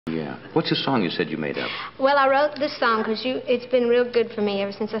Yeah. What's the song you said you made up? Well, I wrote this song because it's been real good for me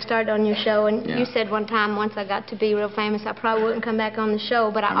ever since I started on your show. And you said one time, once I got to be real famous, I probably wouldn't come back on the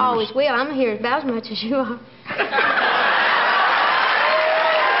show, but I always will. I'm here about as much as you are.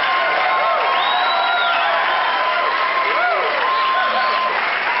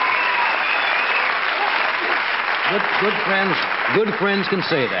 Good friends can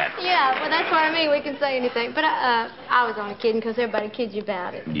say that. Yeah, well, that's what I mean. We can say anything. But I was only kidding because everybody kids you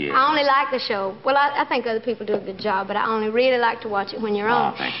about it. Yeah. I only like the show. Well, I think other people do a good job, but I only really like to watch it when you're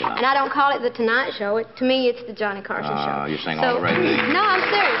on. Oh, thank you. And I don't call it the Tonight Show. To me, it's the Johnny Carson show. You're saying all the right things. No, I'm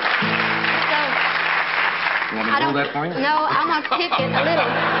serious. So, you want me to hold that for you? No, I'm going to pick it a little.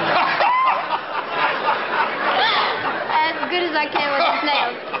 As good as I can with the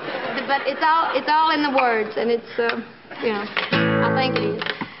nails. But it's all in the words, and it's, you know, I think it is.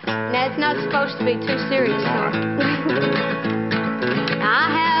 Now, it's not supposed to be too serious, so. I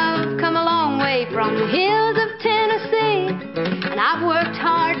have come a long way from the hills of Tennessee, and I've worked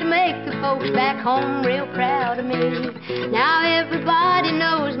hard to make the folks back home real proud of me. Now everybody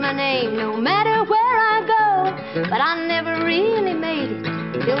knows my name, no matter where I go, but I never really made it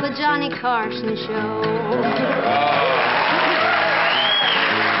till the Johnny Carson show.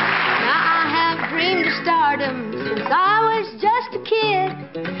 Dreamed of stardom since I was just a kid.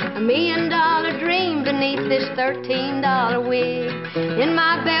 $1 million dream beneath this $13 wig. In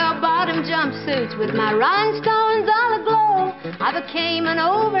my bell-bottom jumpsuits with my rhinestones all aglow, I became an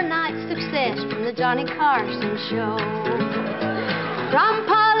overnight success from the Johnny Carson show. From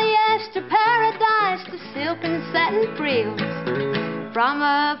polyester paradise to silk and satin frills, from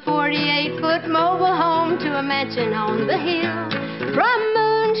a 48-foot mobile home to a mansion on the hill, from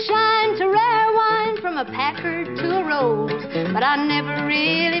moonshine to rare wine, from a Packard to a Rolls, but I never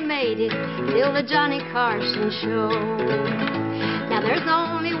really made it till the Johnny Carson show. Now there's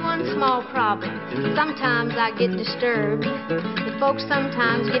only one small problem. Sometimes I get disturbed. The folks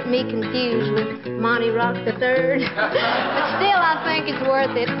sometimes get me confused with Monty Rock III. But still I think it's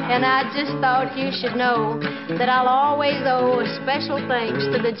worth it, and I just thought you should know that I'll always owe a special thanks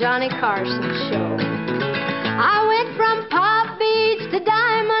to the Johnny Carson show. I went from pop beads to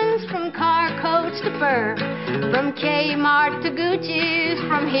diamonds, from car coats to fur, from Kmart to Gucci's,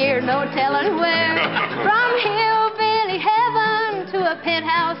 from here no telling where, from hillbilly heaven to a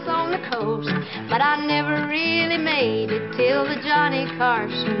penthouse on the coast, but I never really made it till the Johnny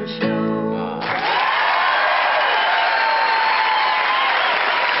Carson show.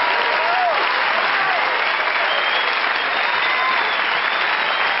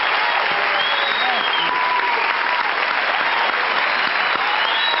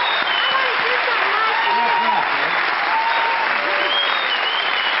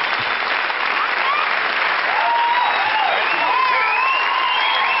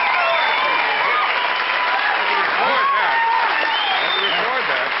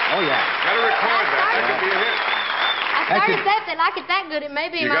 I started that, they like it that good, it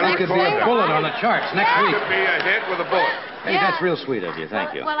may be my next It could be a bullet on the charts next week. It could be a hit with a bullet. Hey, that's real sweet of you.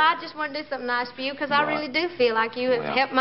 Thank you. Well, I just want to do something nice for you because I really do feel like you have helped